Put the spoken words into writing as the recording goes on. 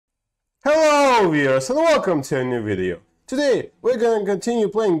Hello viewers and welcome to a new video. Today we're gonna continue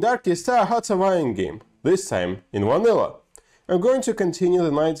playing Darkest Star Hawaiian game, this time in vanilla. I'm going to continue the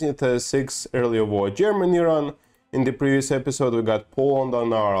 1936 early war Germany run. In the previous episode we got Poland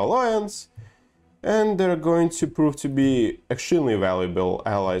on our alliance, and they're going to prove to be extremely valuable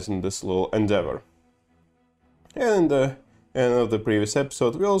allies in this little endeavor. And in the end of the previous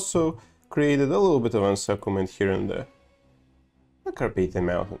episode we also created a little bit of encirclement here in the Carpathian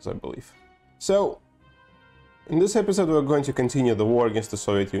Mountains, I believe. So, in this episode we're going to continue the war against the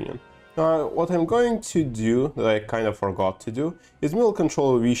Soviet Union. Now, what I'm going to do, that I kind of forgot to do, is middle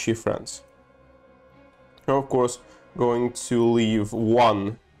control of Vichy France. Now, of course, going to leave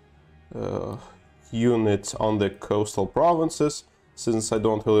one unit on the coastal provinces, since I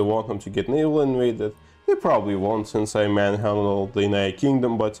don't really want them to get naval invaded. They probably won't, since I manhandled the United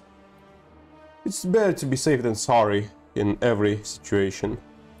Kingdom, but it's better to be safe than sorry in every situation.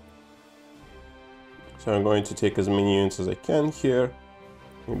 So I'm going to take as many units as I can here.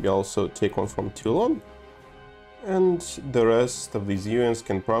 Maybe also take one from Toulon. And the rest of these units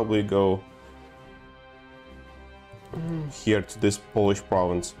can probably go here to this Polish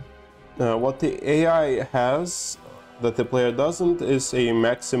province. What the AI has that the player doesn't is a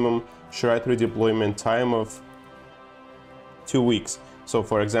maximum strike redeployment time of 2 weeks. So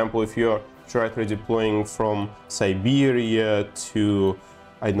for example, if you're strike redeploying from Siberia to,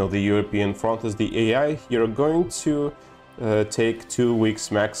 I don't know, the European front as the AI, you're going to take 2 weeks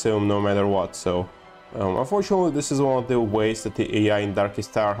maximum no matter what. So unfortunately this is one of the ways that the AI in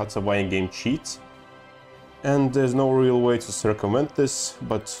Darkest Star Hawaiian game cheats, and there's no real way to circumvent this,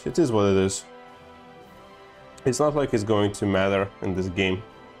 but it is what it is. It's not like it's going to matter in this game,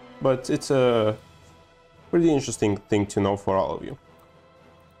 but it's a pretty interesting thing to know for all of you.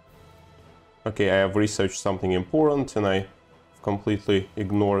 Okay, I have researched something important and I completely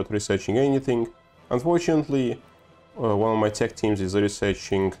ignored researching anything. Unfortunately, one of my tech teams is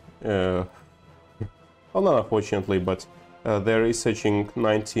researching, well, not unfortunately, but they're researching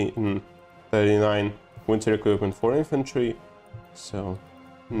 1939 winter equipment for infantry. So,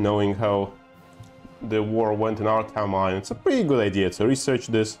 knowing how the war went in our timeline, it's a pretty good idea to research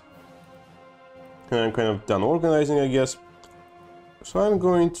this. And I'm kind of done organizing, I guess. So I'm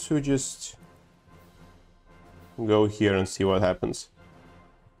going to just go here and see what happens.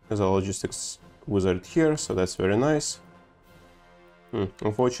 There's a logistics wizard here, so that's very nice.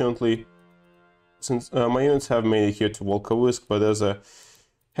 Unfortunately, since my units have made it here to Volkovysk, but there's a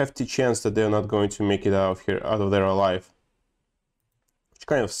hefty chance that they're not going to make it out of there alive, which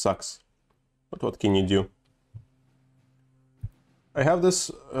kind of sucks. But what can you do? I have this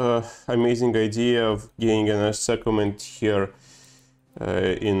amazing idea of getting an encirclement here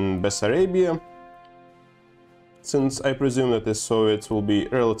in Bessarabia, since I presume that the Soviets will be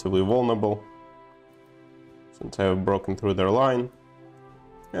relatively vulnerable, since I have broken through their line.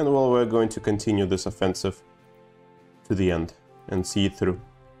 And well, we're going to continue this offensive to the end and see it through.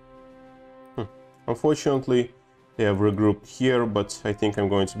 Unfortunately, they have regrouped here, but I think I'm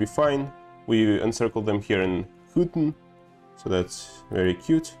going to be fine. We encircled them here in Hütten, so that's very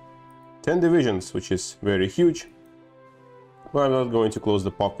cute. 10 divisions, which is very huge. But I'm not going to close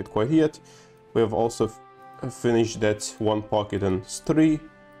the pocket quite yet. We have also finished that one pocket in Stry.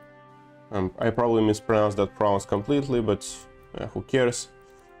 I probably mispronounced that province completely, but who cares?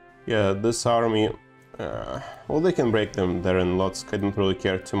 Yeah, this army, well, they can break them there in Lotsk. I don't really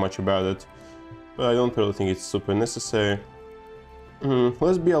care too much about it, but I don't really think it's super necessary.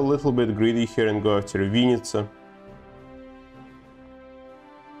 Let's be a little bit greedy here and go after Vinnytsia.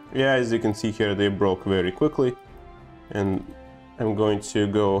 Yeah, as you can see here, they broke very quickly, and I'm going to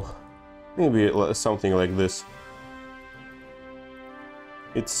go maybe something like this.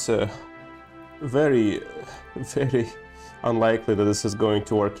 It's very unlikely that this is going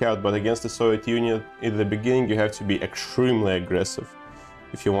to work out, but against the Soviet Union in the beginning you have to be extremely aggressive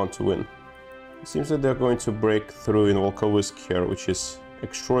if you want to win. It seems that they're going to break through in Volkovysk here, which is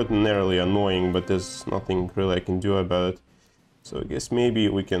extraordinarily annoying, but there's nothing really I can do about it. So I guess maybe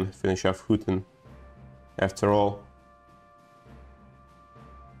we can finish off Hütten after all.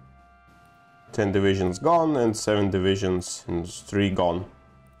 10 divisions gone and 7 divisions and 3 gone.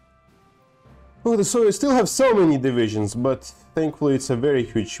 Oh, the Soviets still have so many divisions, but thankfully it's a very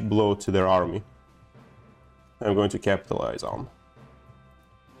huge blow to their army. I'm going to capitalize on.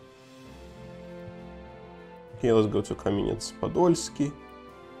 Okay, let's go to Kamenets-Podolsky.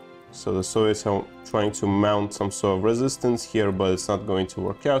 So the Soviets are trying to mount some sort of resistance here, but it's not going to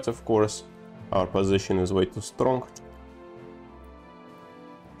work out, of course. Our position is way too strong.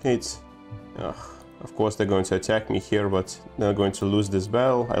 Okay, of course they're going to attack me here, but they're going to lose this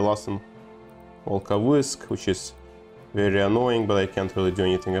battle. I lost them Volkovysk, which is very annoying, but I can't really do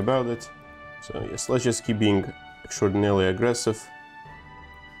anything about it. So yes, let's just keep being extraordinarily aggressive.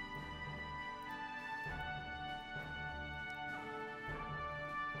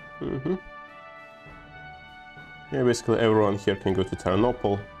 Yeah, basically everyone here can go to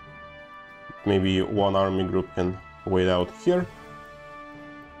Ternopil. Maybe one army group can wait out here.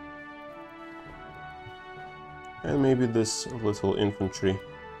 And maybe this little infantry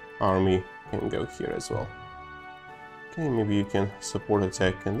army can go here as well. Okay, maybe you can support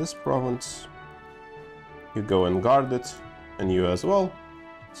attack in this province. You go and guard it, and you as well.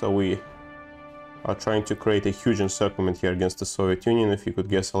 So we are trying to create a huge encirclement here against the Soviet Union, if you could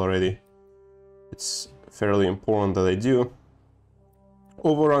guess already. It's fairly important that I do.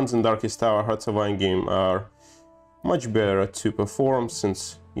 Overruns in Darkest Tower Hearts of Iron game are much better to perform,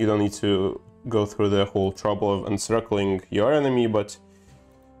 since you don't need to go through the whole trouble of encircling your enemy, but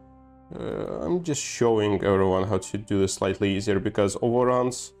I'm just showing everyone how to do this slightly easier, because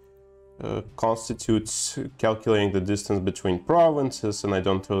overruns constitutes calculating the distance between provinces, and I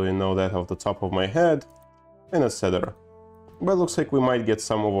don't really know that off the top of my head, and etc. But it looks like we might get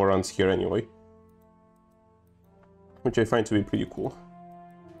some overruns here anyway, which I find to be pretty cool.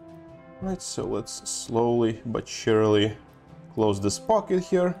 Right, so let's slowly but surely close this pocket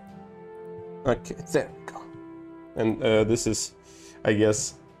here. Okay, there we go. And this is, I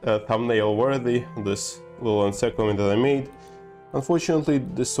guess, thumbnail worthy, this little encirclement that I made. Unfortunately,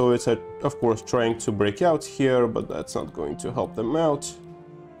 the Soviets are, of course, trying to break out here, but that's not going to help them out.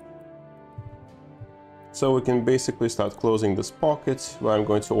 So we can basically start closing this pocket. I'm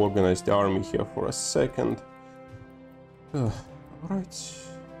going to organize the army here for a second. Alright,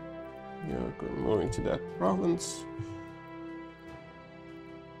 yeah, moving to that province.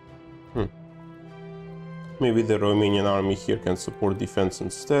 Maybe the Romanian army here can support defense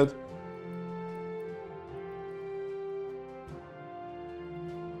instead.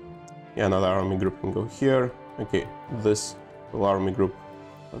 Yeah, another army group can go here. Okay, this little army group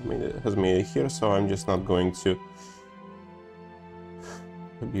has made it here, so I'm just not going to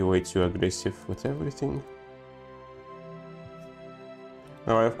be way too aggressive with everything.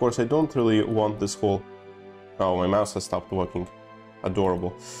 Now, of course, I don't really want this whole... Oh, my mouse has stopped working.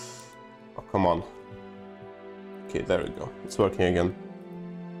 Adorable. Oh, come on. Okay, there we go. It's working again.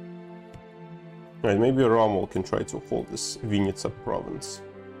 Right, maybe Rommel can try to hold this Vinnytsia province.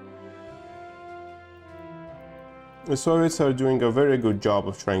 The Soviets are doing a very good job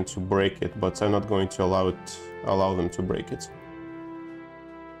of trying to break it, but I'm not going to allow them to break it.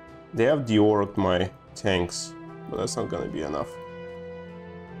 They have deorged my tanks, but that's not going to be enough.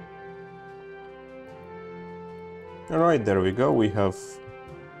 Alright, there we go. We have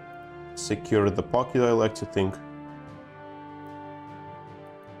secured the pocket, I like to think.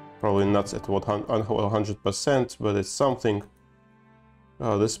 Probably not at 100%, but it's something.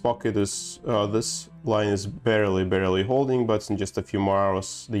 This pocket is, this line is barely holding, but in just a few more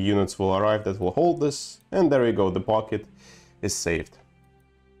hours the units will arrive that will hold this, and there we go, the pocket is saved.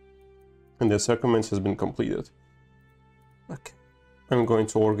 And the encirclement has been completed. Okay, I'm going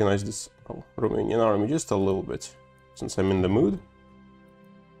to organize this Romanian army just a little bit, since I'm in the mood.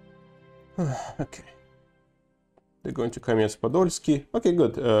 Okay. They're going to Kamyanets-Podolsky. Okay,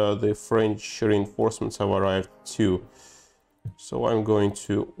 good. The French reinforcements have arrived too. So I'm going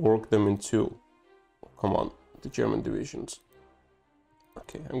to work them into... Come on, the German divisions.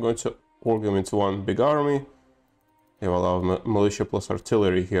 Okay, I'm going to work them into one big army. They will allow militia plus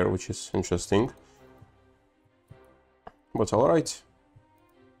artillery here, which is interesting. But alright.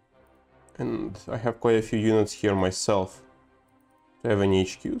 And I have quite a few units here myself. Do I have any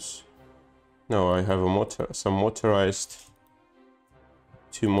HQs? No, I have some motorized,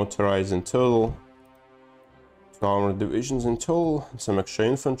 2 motorized in total, 2 armored divisions in total, and some extra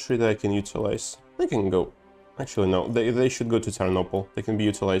infantry that I can utilize. They can go, actually no, they should go to Ternopil. They can be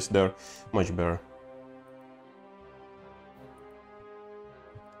utilized there much better.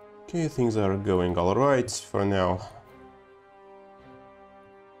 Okay, things are going alright for now.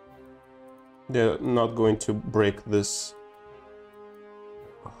 They're not going to break this.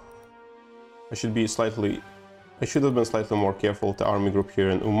 I should have been slightly more careful with the army group here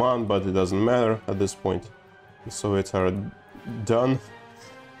in Uman, but it doesn't matter at this point. The Soviets are done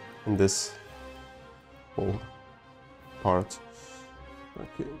in this whole part.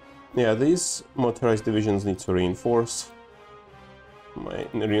 Okay. Yeah, these motorized divisions need to reinforce. My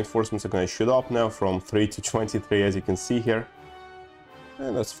reinforcements are going to shoot up now from 3 to 23, as you can see here.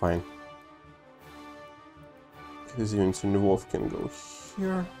 And that's fine. These units in Lvov can go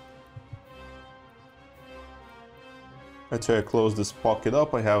here. After I close this pocket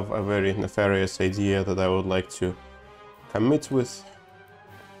up, I have a very nefarious idea that I would like to commit with.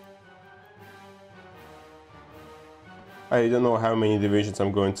 I don't know how many divisions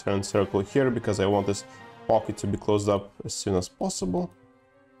I'm going to encircle here because I want this pocket to be closed up as soon as possible.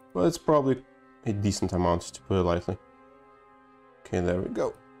 But it's probably a decent amount, to put it lightly. Okay, there we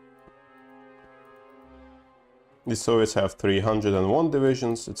go. The Soviets have 301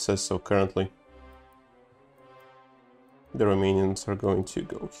 divisions, it says so currently. The Romanians are going to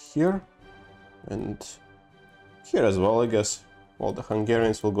go here, and here as well, I guess. While the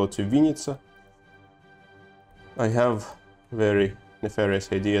Hungarians will go to Vinica. I have very nefarious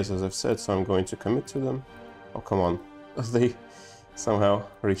ideas, as I've said, so I'm going to commit to them. Oh, come on. They somehow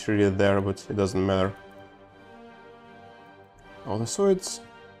retreated there, but it doesn't matter. Oh, the Soviets.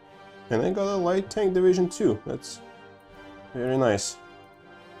 And I got a light tank division too. That's very nice.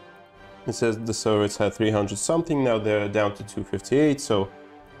 It says the Soviets had 300 something, now they're down to 258, so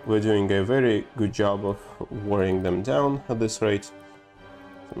we're doing a very good job of wearing them down at this rate.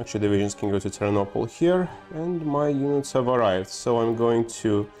 Some extra divisions can go to Ternopil here, and my units have arrived, so I'm going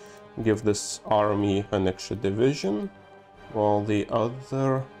to give this army an extra division, while the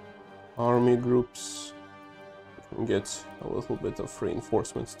other army groups can get a little bit of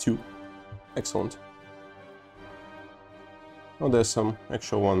reinforcements too. Excellent. Oh, there's some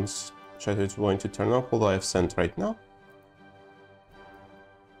extra ones chatted going to Ternopil that I've sent right now.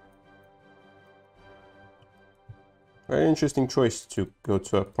 Very interesting choice to go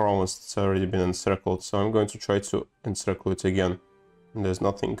to a province that's already been encircled, so I'm going to try to encircle it again. And there's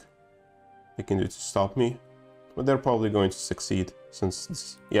nothing they can do to stop me, but they're probably going to succeed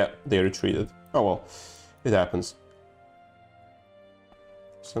since, yeah, they retreated. Oh well, it happens.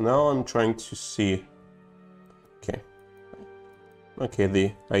 So now I'm trying to see. Okay,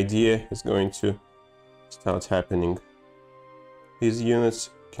 the idea is going to start happening. These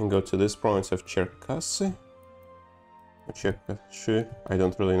units can go to this province of Cherkasy. I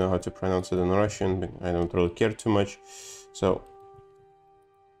don't really know how to pronounce it in Russian, but I don't really care too much. So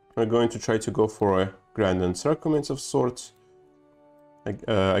we're going to try to go for a grand encirclement of sorts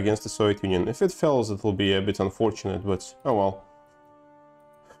against the Soviet Union. If it fails, it will be a bit unfortunate, but oh well.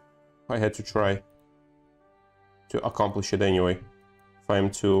 I had to try to accomplish it anyway. If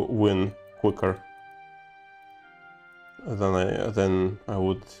I'm to win quicker than I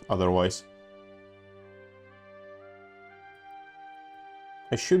would otherwise.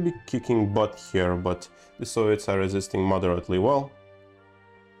 I should be kicking butt here, but the Soviets are resisting moderately well.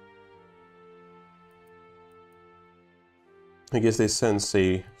 I guess they sense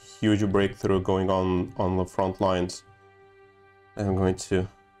a huge breakthrough going on the front lines. I'm going to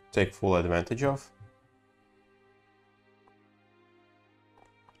take full advantage of.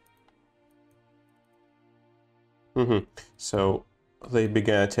 So they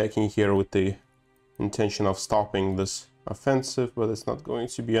began attacking here with the intention of stopping this offensive, but it's not going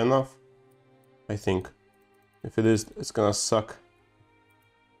to be enough, I think. If it is, it's gonna suck,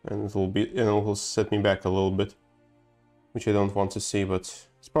 and it will set me back a little bit, which I don't want to see, but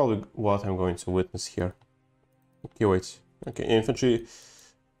it's probably what I'm going to witness here. Okay, wait. Okay, infantry.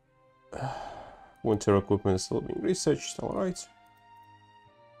 Winter equipment is still being researched. All right,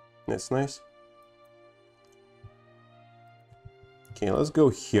 that's nice. Okay, let's go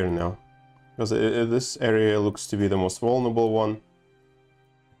here now, because this area looks to be the most vulnerable one.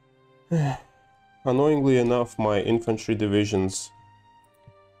 Annoyingly enough, my infantry divisions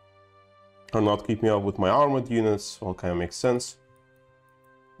are not keeping up with my armored units. All kind of makes sense.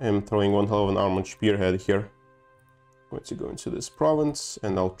 I'm throwing one hell of an armored spearhead here. I'm going to go into this province,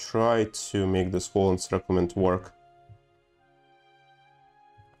 and I'll try to make this whole encirclement work.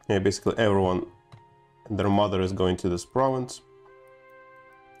 Yeah, basically everyone and their mother is going to this province.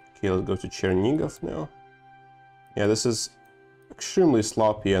 Okay, let's go to Chernigov now. Yeah, this is extremely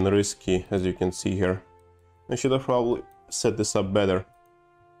sloppy and risky, as you can see here. I should have probably set this up better.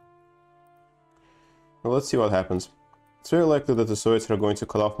 Well, let's see what happens. It's very likely that the Soviets are going to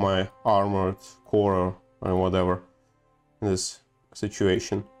cut off my armored core or whatever in this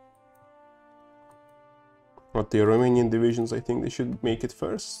situation. But the Romanian divisions, I think they should make it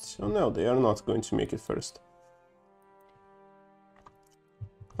first. Oh no, they are not going to make it first.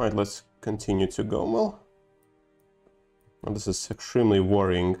 Alright, let's continue to go. Well, this is extremely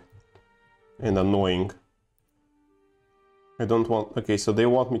worrying and annoying. I don't want... Okay, so they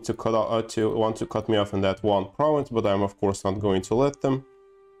want me to cut me off in that one province, but I'm of course not going to let them.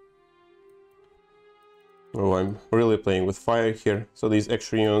 Oh, I'm really playing with fire here. So these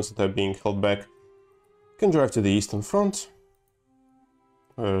extra units that are being held back can drive to the Eastern Front,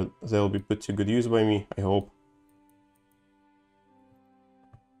 where they'll be put to good use by me, I hope.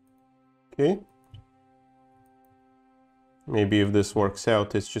 Okay. Maybe if this works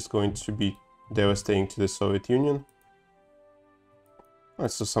out, it's just going to be devastating to the Soviet Union.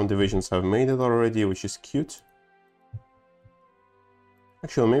 So some divisions have made it already, which is cute.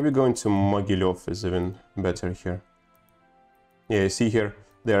 Actually, maybe going to Mogilov is even better here. Yeah, you see here,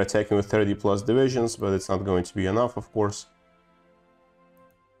 they're attacking with 30 plus divisions, but it's not going to be enough, of course.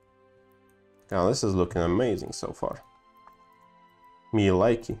 Now, this is looking amazing so far. Me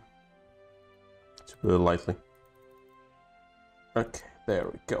likey, to put it lightly. Okay, there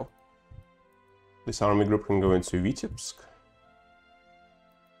we go. This army group can go into Vitebsk.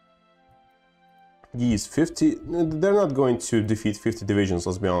 These 50, they're not going to defeat 50 divisions,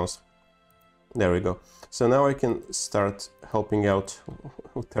 let's be honest. There we go. So now I can start helping out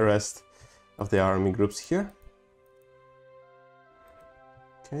with the rest of the army groups here.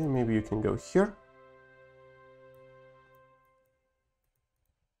 Okay, maybe you can go here.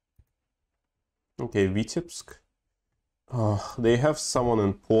 Okay, Vitebsk. Oh, they have someone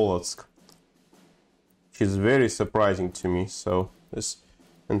in Polotsk, which is very surprising to me. So this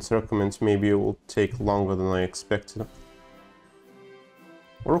encirclement maybe will take longer than I expected.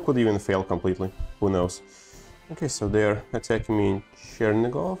 Or could even fail completely, who knows. Okay, so they're attacking me in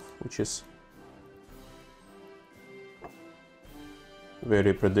Chernigov, which is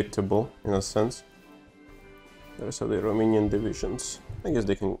very predictable in a sense. There's the Romanian divisions. I guess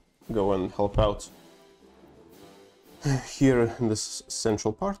they can go and help out here in this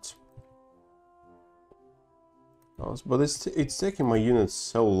central part. But it's taking my units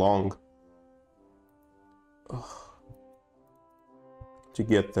so long to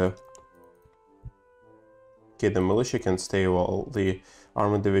get the militia can stay while the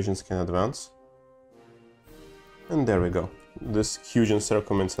armored divisions can advance. And there we go. This huge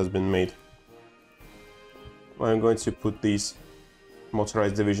encirclement has been made. I'm going to put these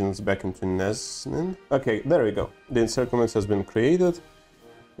motorized divisions back into Neznin. Okay, there we go. The encirclement has been created.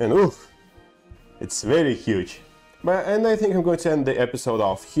 And oof, it's very huge. And I think I'm going to end the episode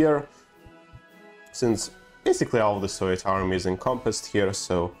off here, since basically all of the Soviet army is encompassed here,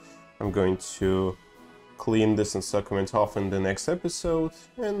 so I'm going to clean this encirclement off in the next episode,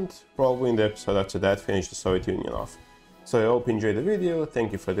 and probably in the episode after that finish the Soviet Union off. So I hope you enjoyed the video,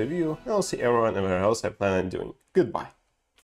 thank you for the view, and I'll see everyone everywhere else I plan on doing. Goodbye.